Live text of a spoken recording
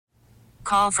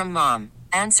Call from mom.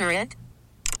 Answer it.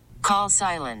 Call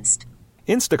silenced.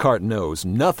 Instacart knows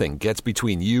nothing gets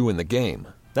between you and the game.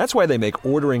 That's why they make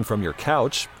ordering from your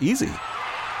couch easy.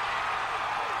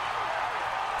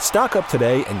 Stock up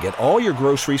today and get all your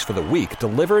groceries for the week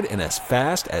delivered in as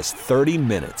fast as 30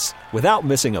 minutes without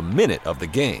missing a minute of the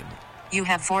game. You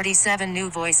have 47 new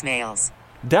voicemails.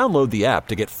 Download the app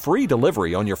to get free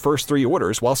delivery on your first 3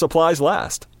 orders while supplies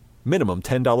last. Minimum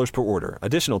 $10 per order.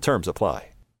 Additional terms apply.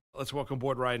 Let's welcome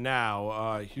aboard right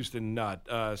now Houston Nutt,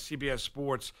 CBS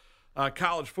Sports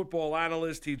college football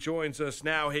analyst. He joins us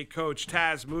now. Hey, Coach,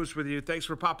 Taz Moose with you. Thanks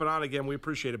for popping on again. We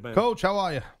appreciate it, man. Coach, how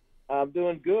are you? I'm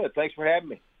doing good. Thanks for having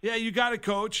me. Yeah, you got it,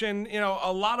 Coach. And,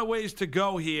 a lot of ways to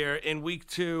go here in week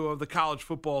 2 of the college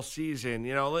football season.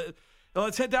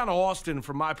 Let's head down to Austin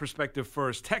from my perspective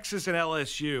first. Texas and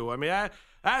LSU. I mean,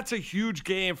 that's a huge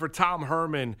game for Tom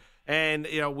Herman. And,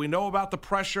 we know about the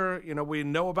pressure. We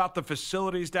know about the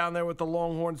facilities down there with the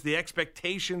Longhorns, the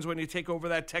expectations when you take over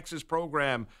that Texas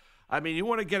program. I mean, you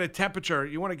want to get a temperature.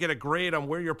 You want to get a grade on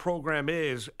where your program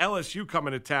is. LSU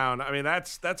coming to town. I mean,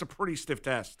 that's a pretty stiff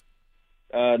test.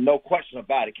 No question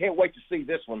about it. Can't wait to see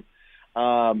this one.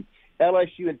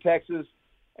 LSU and Texas,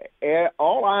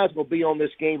 all eyes will be on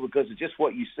this game because of just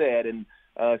what you said. And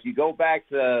if you go back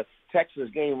to Texas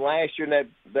game last year in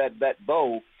that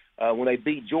bowl, when they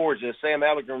beat Georgia, Sam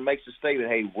Ellinger makes a statement,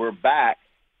 hey, we're back.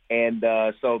 And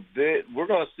so we're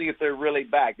going to see if they're really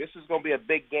back. This is going to be a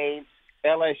big game.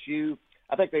 LSU,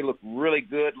 I think they look really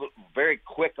good, look very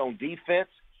quick on defense.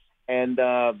 And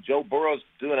Joe Burrow's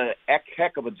doing a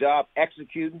heck of a job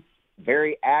executing,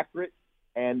 very accurate.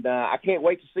 And I can't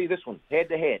wait to see this one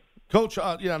head-to-head. Coach,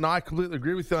 I completely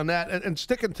agree with you on that. And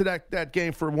sticking to that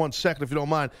game for 1 second, if you don't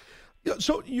mind.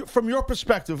 So from your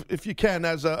perspective, if you can,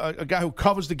 as a guy who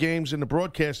covers the games in the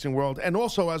broadcasting world and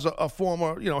also as a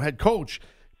former head coach,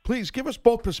 please give us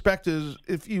both perspectives.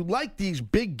 If you like these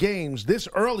big games this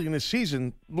early in the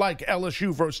season, like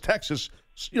LSU versus Texas,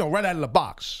 right out of the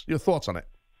box, your thoughts on it?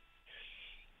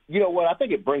 You know what? I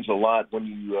think it brings a lot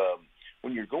when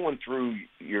you're going through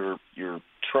your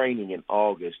training in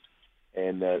August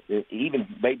and even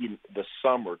maybe the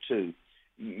summer too.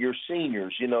 Your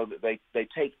seniors, they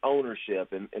take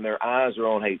ownership and their eyes are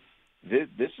on, hey,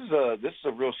 this is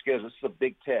a real schedule. This is a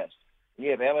big test. And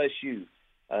you have LSU,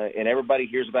 and everybody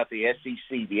hears about the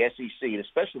SEC, and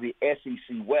especially the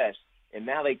SEC West, and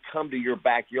now they come to your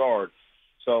backyard.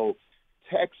 So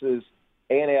Texas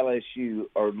and LSU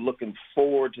are looking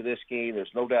forward to this game. There's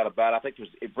no doubt about it. I think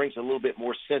it brings a little bit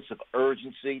more sense of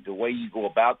urgency, the way you go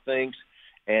about things,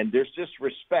 and there's just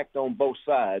respect on both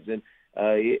sides. And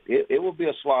it will be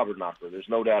a slobber knocker. There's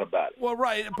no doubt about it. Well,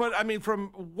 right, but I mean, from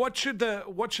what should the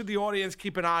audience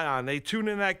keep an eye on? They tune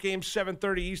in that game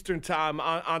 7:30 Eastern time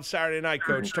on Saturday night,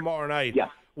 Coach, tomorrow night. Yeah.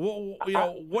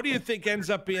 What do you think ends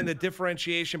up being the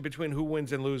differentiation between who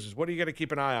wins and loses? What are you going to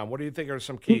keep an eye on? What do you think are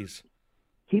some keys?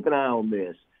 Keep an eye on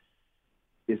this.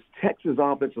 Is Texas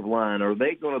offensive line, are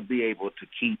they going to be able to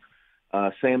keep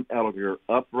Sam Ellinger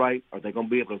upright? Are they going to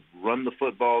be able to run the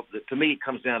football? To me, it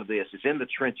comes down to this. It's in the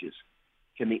trenches.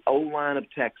 Can the O-line of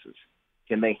Texas,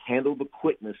 can they handle the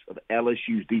quickness of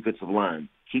LSU's defensive line?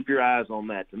 Keep your eyes on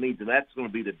that. To me, that's going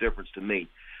to be the difference to me.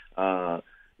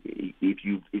 If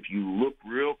you look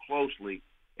real closely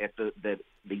at the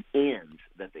ends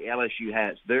that the LSU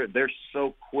has, they're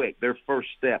so quick. Their first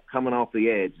step coming off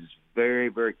the edge is very,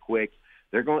 very quick.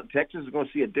 Texas is going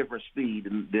to see a different speed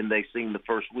than they've seen the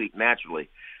first week naturally,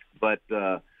 but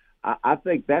I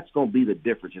think that's going to be the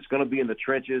difference. It's going to be in the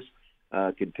trenches.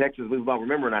 Can Texas move on?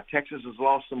 Remember, now Texas has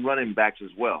lost some running backs as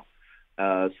well.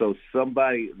 So there's going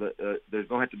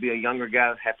to have to be a younger guy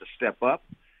that have to step up,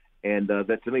 and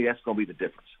that to me, that's going to be the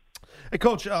difference. Hey,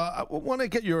 Coach, I want to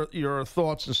get your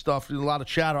thoughts and stuff. There's a lot of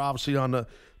chatter, obviously, on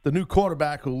the new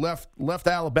quarterback who left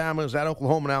Alabama, is at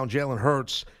Oklahoma now, Jalen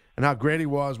Hurts, and how great he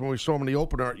was when we saw him in the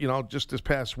opener, just this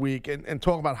past week, and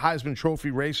talk about Heisman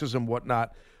Trophy races and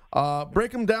whatnot.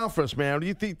 Break him down for us, man. Do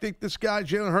you think this guy,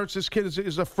 Jalen Hurts, this kid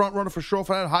is a front runner for sure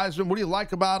for that Heisman? What do you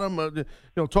like about him?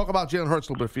 Talk about Jalen Hurts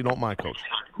a little bit if you don't mind, Coach.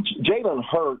 Jalen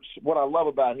Hurts, what I love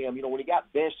about him, when he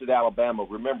got benched at Alabama,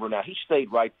 remember now, he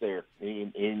stayed right there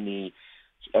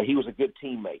he was a good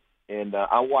teammate. And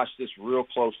I watched this real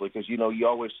closely because, you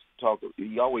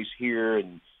always hear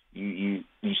and you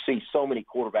see so many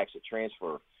quarterbacks that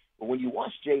transfer. But when you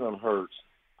watch Jalen Hurts,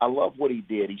 I love what he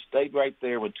did. He stayed right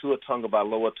there when Tua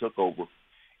Tagovailoa took over.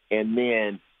 And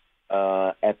then,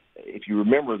 if you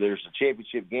remember, there's a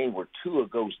championship game where Tua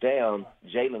goes down,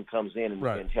 Jalen comes in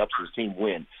and helps his team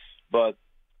win. But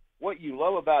what you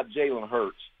love about Jalen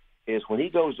Hurts is when he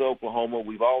goes to Oklahoma,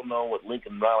 we've all known what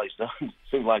Lincoln Riley's done.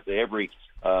 Seems like to every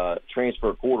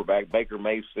transfer quarterback, Baker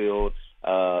Mayfield,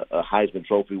 a Heisman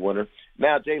Trophy winner.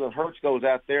 Now Jalen Hurts goes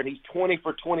out there, and he's 20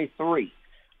 for 23.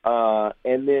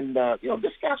 And then,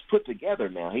 this guy's put together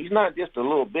now. He's not just a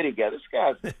little bitty guy. This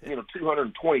guy's,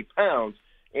 220 pounds,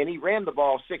 and he ran the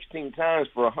ball 16 times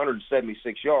for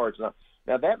 176 yards.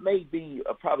 Now that may be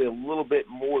probably a little bit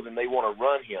more than they want to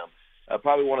run him. I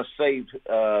probably want to save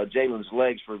Jalen's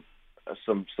legs for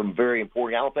some very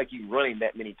important. I don't think you can run him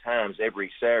that many times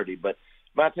every Saturday. But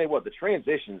I tell you what, the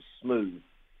transition's smooth,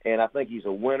 and I think he's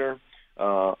a winner,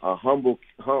 a humble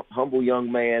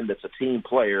young man that's a team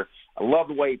player. I love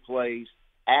the way he plays.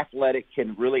 Athletic,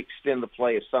 can really extend the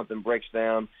play if something breaks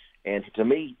down. And to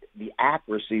me, the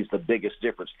accuracy is the biggest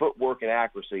difference. Footwork and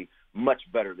accuracy, much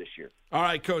better this year. All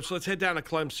right, Coach, let's head down to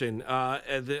Clemson.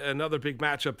 Another big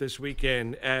matchup this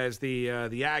weekend as the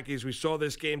Aggies. We saw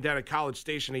this game down at College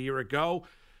Station a year ago,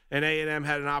 and A&M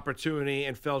had an opportunity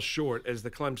and fell short as the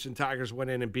Clemson Tigers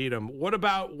went in and beat them. What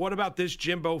about this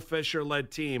Jimbo Fisher-led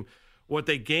team? What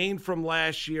they gained from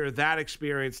last year, that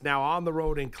experience, now on the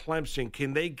road in Clemson,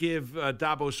 can they give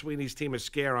Dabo Swinney's team a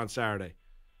scare on Saturday?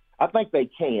 I think they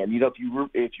can.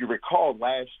 If you recall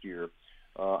last year,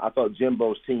 I thought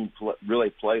Jimbo's team really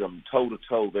played them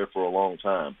toe-to-toe there for a long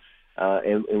time.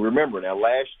 And remember, now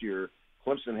last year,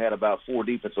 Clemson had about 4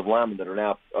 defensive linemen that are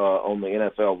now on the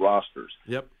NFL rosters.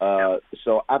 Yep.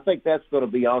 So I think that's going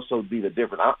to also be the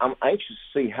difference. I'm anxious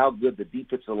to see how good the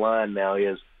defensive line now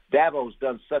is. Dabo's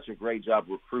done such a great job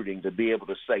recruiting to be able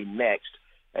to say next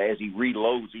as he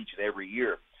reloads each and every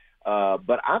year.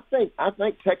 But I think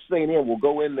Texas A&M will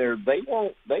go in there. They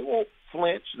won't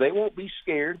flinch. They won't be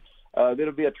scared.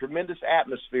 There'll be a tremendous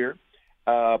atmosphere.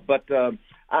 But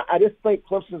I just think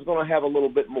Clemson's going to have a little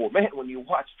bit more. Man, when you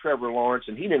watch Trevor Lawrence,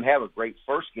 and he didn't have a great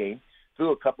first game,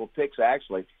 threw a couple of picks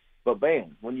actually. But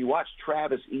man, when you watch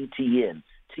Travis Etienne,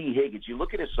 T. Higgins, you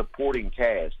look at his supporting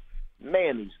cast.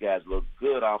 Man, these guys look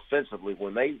good offensively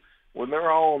when they're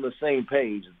all on the same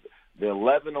page. The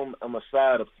 11 on the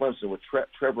side of Clemson with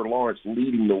Trevor Lawrence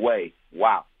leading the way.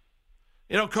 Wow.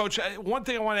 Coach, one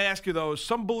thing I want to ask you, though,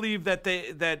 some believe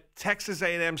that Texas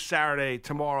A&M Saturday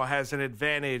tomorrow has an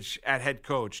advantage at head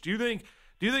coach. Do you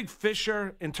think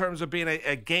Fisher, in terms of being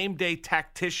a game day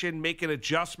tactician, making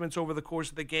adjustments over the course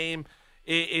of the game,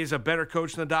 is a better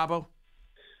coach than Dabo?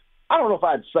 I don't know if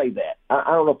I'd say that.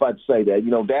 I don't know if I'd say that.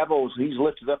 He's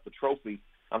lifted up the trophy.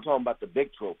 I'm talking about the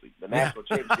big trophy, the national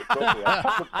championship trophy.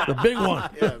 The big one.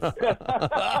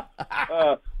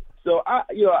 So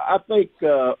I think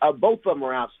both of them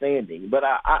are outstanding, but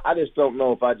I just don't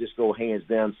know if I just go hands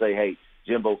down and say, hey,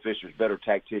 Jimbo Fisher's a better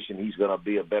tactician. He's going to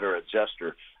be a better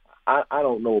adjuster. I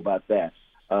don't know about that.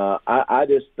 I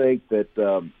just think that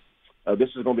this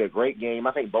is going to be a great game.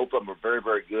 I think both of them are very,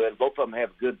 very good. Both of them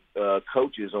have good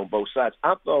coaches on both sides.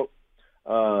 I thought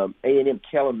A&M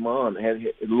Kellen Mond had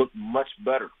looked much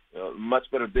better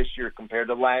this year compared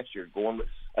to last year. Going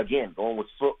with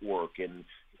footwork and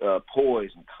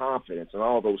poise and confidence and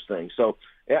all those things. So,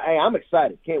 hey, I'm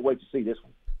excited. Can't wait to see this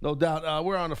one. No doubt.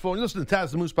 We're on the phone. You listen to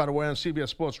Taz the Moose, by the way, on CBS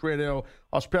Sports Radio.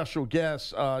 Our special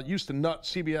guest, Houston Nutt,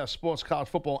 CBS Sports college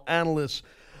football analyst.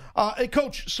 Hey,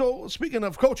 Coach, so speaking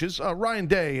of coaches, Ryan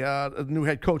Day, the new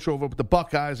head coach over with the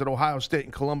Buckeyes at Ohio State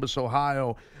in Columbus,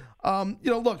 Ohio.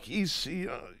 Look, he's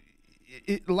a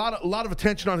lot of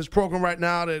attention on his program right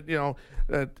now.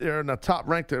 That they're in the top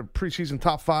ranked, they're preseason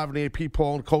top 5 in the AP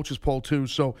poll and coaches poll too.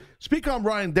 So, speak on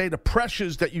Ryan Day, the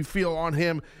pressures that you feel on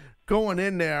him going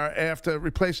in there after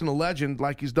replacing a legend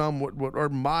like he's done with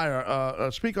Urban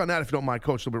Meyer. Speak on that if you don't mind,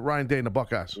 Coach. A little bit, Ryan Day and the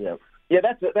Buckeyes. Yeah,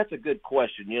 that's a good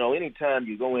question. Anytime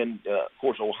you go in, of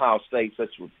course, Ohio State,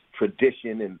 such a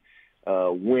tradition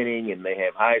and winning, and they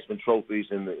have Heisman trophies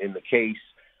in the case.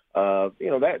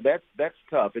 That's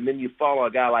tough. And then you follow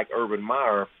a guy like Urban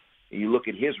Meyer, and you look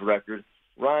at his record.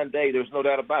 Ryan Day, there's no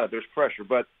doubt about it. There's pressure.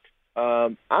 But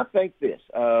I think this,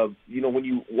 when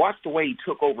you watch the way he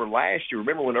took over last year,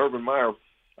 remember when Urban Meyer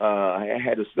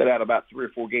had to sit out about 3 or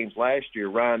 4 games last year,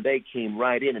 Ryan Day came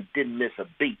right in and didn't miss a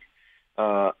beat.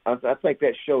 I think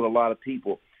that showed a lot of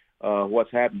people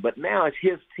what's happened. But now it's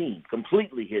his team,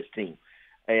 completely his team.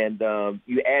 And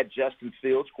you add Justin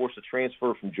Fields, of course, a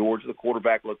transfer from Georgia. The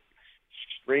quarterback looked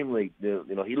extremely,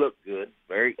 he looked good.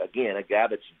 A guy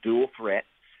that's dual threat.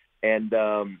 And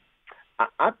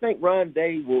I think Ryan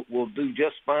Day will do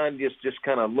just fine, just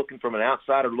kind of looking from an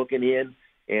outsider looking in,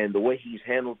 and the way he's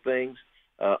handled things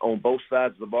on both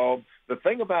sides of the ball. The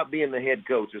thing about being the head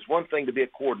coach is one thing to be a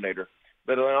coordinator,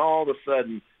 but then all of a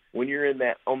sudden when you're in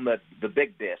on the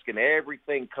big desk and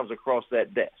everything comes across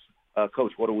that desk,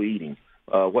 Coach, what are we eating?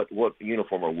 what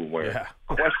uniform are we wearing? Yeah.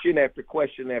 Question after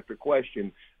question after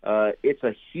question. It's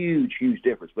a huge, huge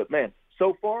difference. But, man,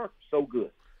 so far, so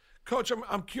good. Coach,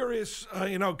 I'm curious,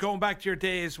 going back to your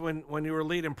days when you were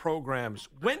leading programs,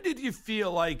 when did you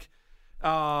feel like,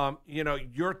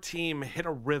 your team hit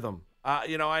a rhythm?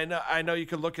 I know you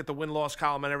could look at the win-loss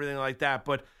column and everything like that,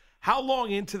 but how long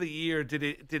into the year did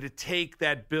it take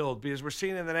that build? Because we're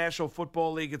seeing in the National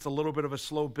Football League, it's a little bit of a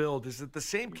slow build. Is it the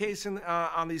same case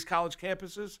on these college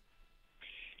campuses?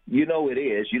 It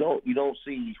is. You don't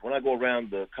see, when I go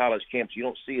around the college campus, you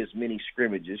don't see as many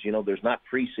scrimmages. There's not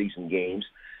preseason games.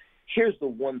 Here's the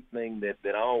one thing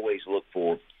that I always look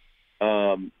for.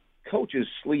 Coaches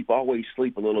always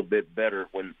sleep a little bit better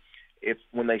when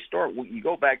they start. You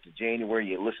go back to January,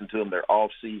 you listen to them, they're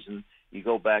off season. You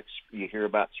go back, you hear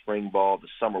about spring ball, the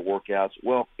summer workouts.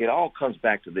 Well, it all comes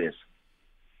back to this.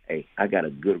 Hey, I got a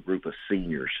good group of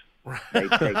seniors. They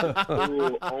take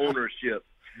full ownership.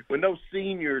 When those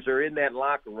seniors are in that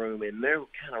locker room and they're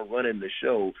kind of running the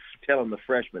show, telling the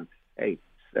freshmen, hey,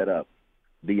 set up,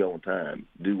 be on time,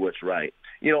 do what's right.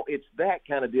 It's that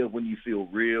kind of deal when you feel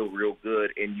real, real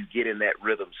good, and you get in that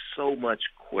rhythm so much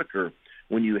quicker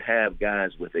when you have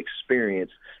guys with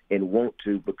experience and want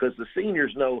to, because the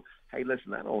seniors know, hey,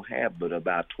 listen, I don't have but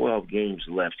about 12 games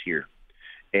left here.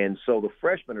 And so the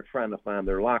freshmen are trying to find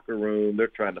their locker room. They're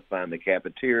trying to find the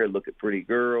cafeteria, look at pretty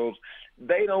girls.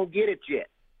 They don't get it yet.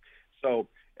 So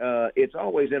it's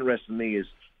always interesting to me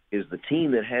is the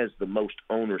team that has the most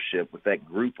ownership with that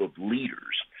group of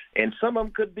leaders. And some of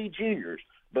them could be juniors,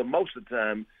 but most of the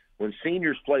time when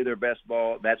seniors play their best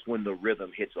ball, that's when the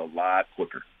rhythm hits a lot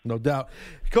quicker. No doubt.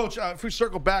 Coach, if we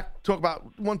circle back, talk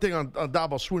about one thing on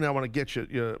Dabo Swinney I want to get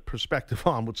your perspective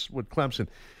on with Clemson.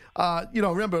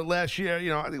 Remember last year,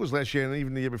 I think it was last year and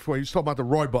even the year before, he was talking about the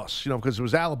Roy bus, because it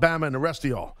was Alabama and the rest of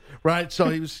y'all, right? So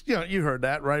he was, you heard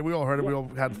that, right? We all heard it. We all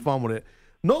had fun with it.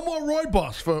 No more Roy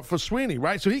bus for Swinney,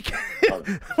 right? So he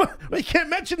can't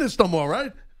mention this no more,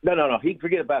 right? No. He can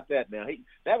forget about that now.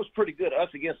 That was pretty good. Us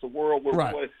against the world. We're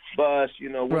right. Roy bus.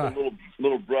 We're the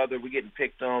little brother. We're getting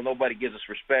picked on. Nobody gives us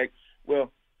respect.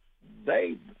 Well,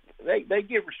 they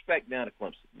give respect now to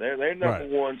Clemson. They're number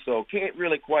one, so can't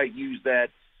really quite use that.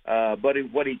 But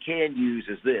what he can use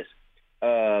is this.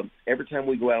 Every time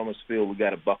we go out on this field, we got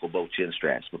to buckle both chin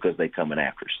straps because they coming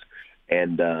after us.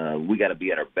 And we got to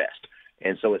be at our best.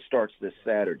 And so it starts this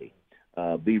Saturday.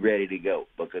 Be ready to go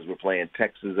because we're playing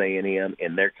Texas A&M,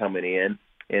 and they're coming in.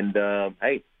 And,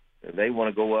 hey, they want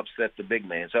to go upset the big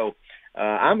man. So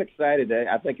I'm excited.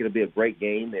 I think it'll be a great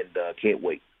game, and can't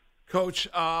wait. Coach,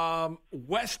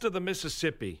 west of the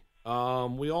Mississippi,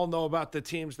 we all know about the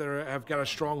teams that have got a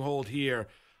stronghold here,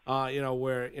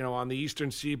 where, on the eastern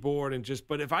seaboard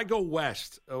but if I go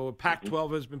west,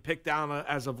 Pac-12 has been picked down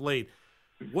as of late.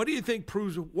 What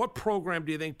program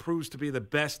do you think proves to be the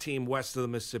best team west of the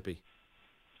Mississippi?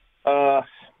 I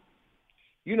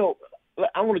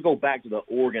want to go back to the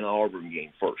Oregon-Auburn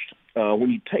game first.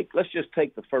 Let's just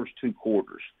take the first two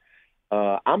quarters.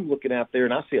 I'm looking out there,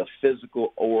 and I see a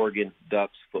physical Oregon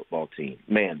Ducks football team.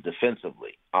 Man,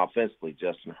 defensively, offensively,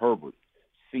 Justin Herbert,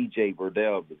 C.J.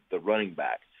 Verdell, the running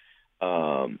back.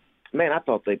 Man, I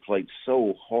thought they played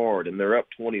so hard, and they're up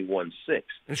 21-6.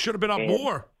 It should have been up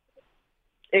more.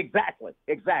 Exactly.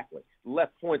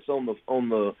 Left points on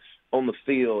the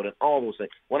field and all those things.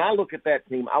 When I look at that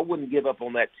team, I wouldn't give up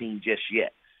on that team just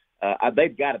yet.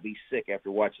 They've got to be sick after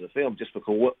watching the film just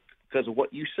because of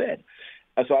what you said.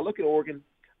 So I look at Oregon.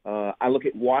 I look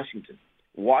at Washington.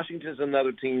 Washington's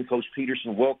another team, Coach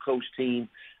Peterson, well-coached team.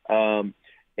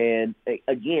 And,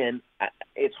 again,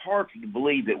 it's hard to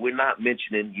believe that we're not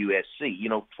mentioning USC.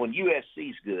 When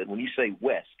USC's good, when you say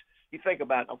West, you think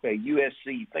about, USC,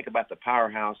 you think about the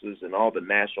powerhouses and all the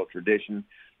national tradition.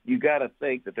 You got to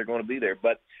think that they're going to be there.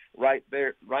 But right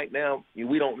now,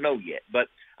 we don't know yet. But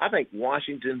I think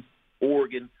Washington,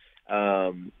 Oregon,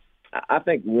 I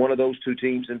think one of those two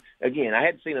teams. And, again, I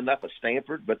hadn't seen enough of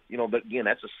Stanford, but again,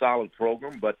 that's a solid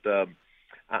program. But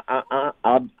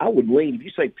I would lean, if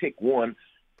you say pick one,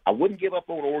 I wouldn't give up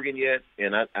on Oregon yet,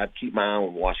 and I'd keep my eye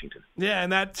on Washington. Yeah,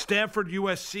 and that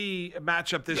Stanford-USC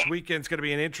matchup this weekend is going to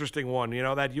be an interesting one.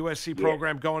 That USC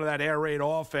program going to that air raid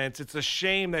offense. It's a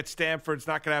shame that Stanford's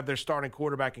not going to have their starting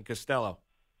quarterback in Costello.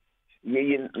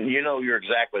 You're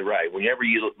exactly right. Whenever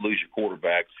you lose your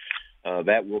quarterback,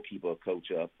 that will keep a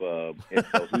coach up. And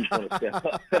so who's going to step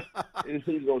up?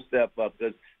 Who's going to step up?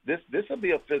 Because this will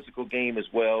be a physical game as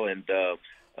well, and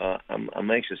I'm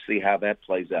anxious to see how that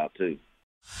plays out too.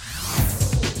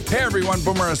 Hey everyone,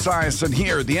 Boomer Esiason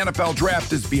here. The NFL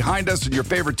draft is behind us and your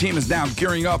favorite team is now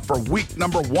gearing up for week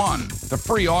number 1. The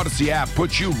free Odyssey app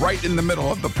puts you right in the middle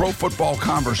of the pro football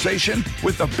conversation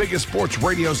with the biggest sports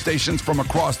radio stations from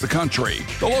across the country.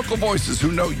 The local voices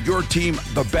who know your team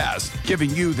the best,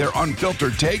 giving you their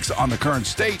unfiltered takes on the current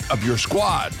state of your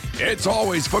squad. It's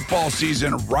always football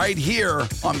season right here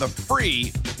on the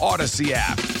free Odyssey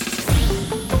app.